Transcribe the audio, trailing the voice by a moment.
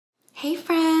Hey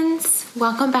friends,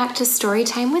 welcome back to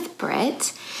Storytime with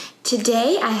Britt.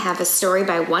 Today I have a story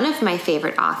by one of my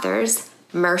favorite authors,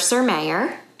 Mercer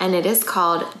Meyer, and it is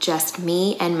called Just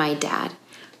Me and My Dad.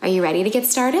 Are you ready to get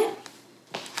started?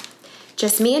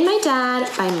 Just Me and My Dad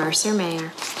by Mercer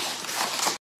Meyer.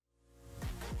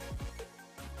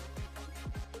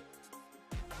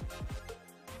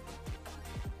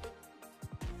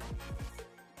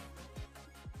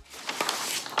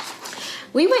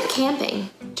 We went camping,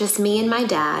 just me and my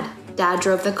dad. Dad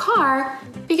drove the car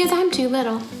because I'm too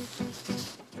little.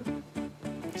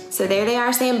 So there they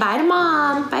are saying bye to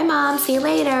Mom. Bye Mom, see you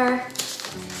later.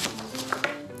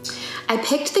 I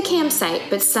picked the campsite,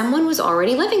 but someone was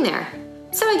already living there,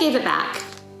 so I gave it back.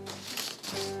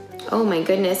 Oh my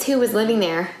goodness, who was living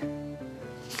there?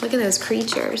 Look at those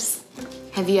creatures.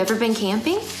 Have you ever been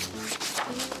camping?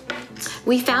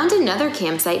 We found another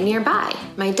campsite nearby.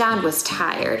 My dad was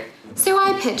tired, so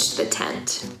I pitched the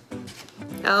tent.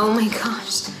 Oh my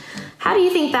gosh, how do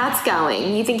you think that's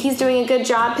going? You think he's doing a good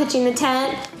job pitching the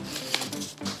tent?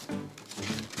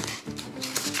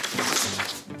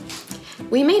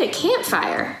 We made a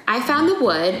campfire. I found the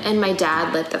wood and my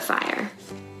dad lit the fire.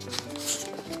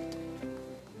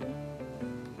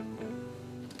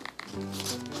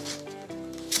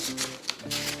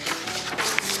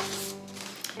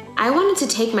 I wanted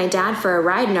to take my dad for a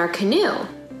ride in our canoe,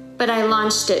 but I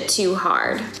launched it too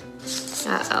hard.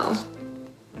 Uh-oh.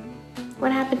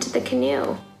 What happened to the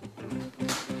canoe?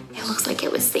 It looks like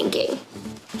it was sinking.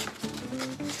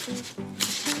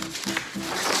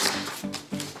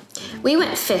 We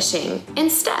went fishing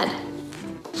instead.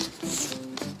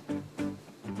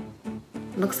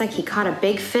 Looks like he caught a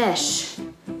big fish.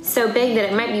 So big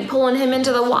that it might be pulling him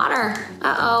into the water.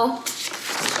 Uh-oh.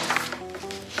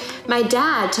 My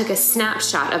dad took a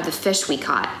snapshot of the fish we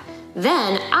caught.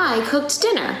 Then I cooked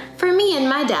dinner for me and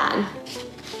my dad.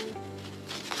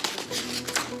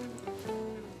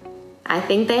 I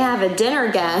think they have a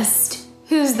dinner guest.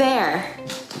 Who's there?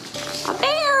 A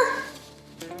bear!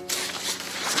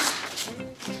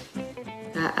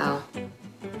 Uh-oh.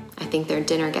 I think their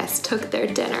dinner guest took their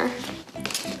dinner.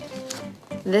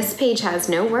 This page has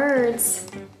no words,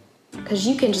 because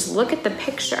you can just look at the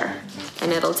picture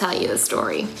and it'll tell you the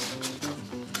story.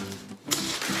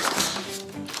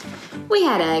 We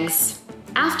had eggs.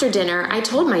 After dinner, I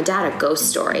told my dad a ghost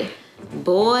story.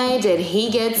 Boy, did he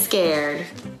get scared.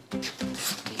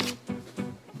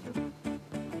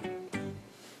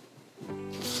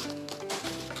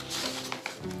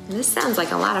 This sounds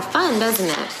like a lot of fun, doesn't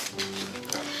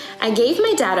it? I gave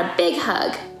my dad a big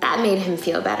hug. That made him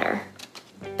feel better.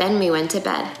 Then we went to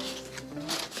bed.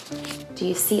 Do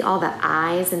you see all the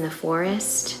eyes in the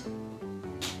forest?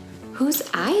 Whose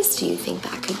eyes do you think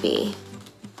that could be?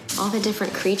 All the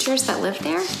different creatures that live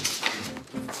there?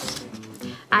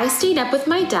 I stayed up with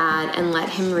my dad and let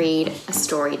him read a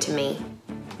story to me.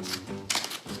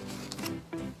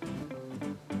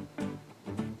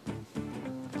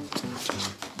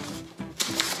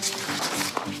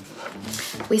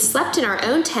 We slept in our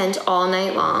own tent all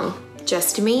night long,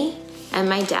 just me and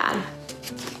my dad.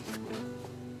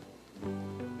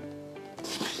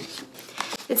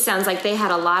 It sounds like they had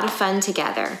a lot of fun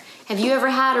together. Have you ever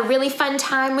had a really fun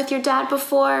time with your dad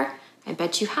before? I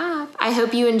bet you have. I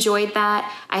hope you enjoyed that.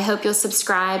 I hope you'll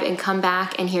subscribe and come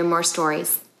back and hear more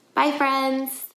stories. Bye, friends.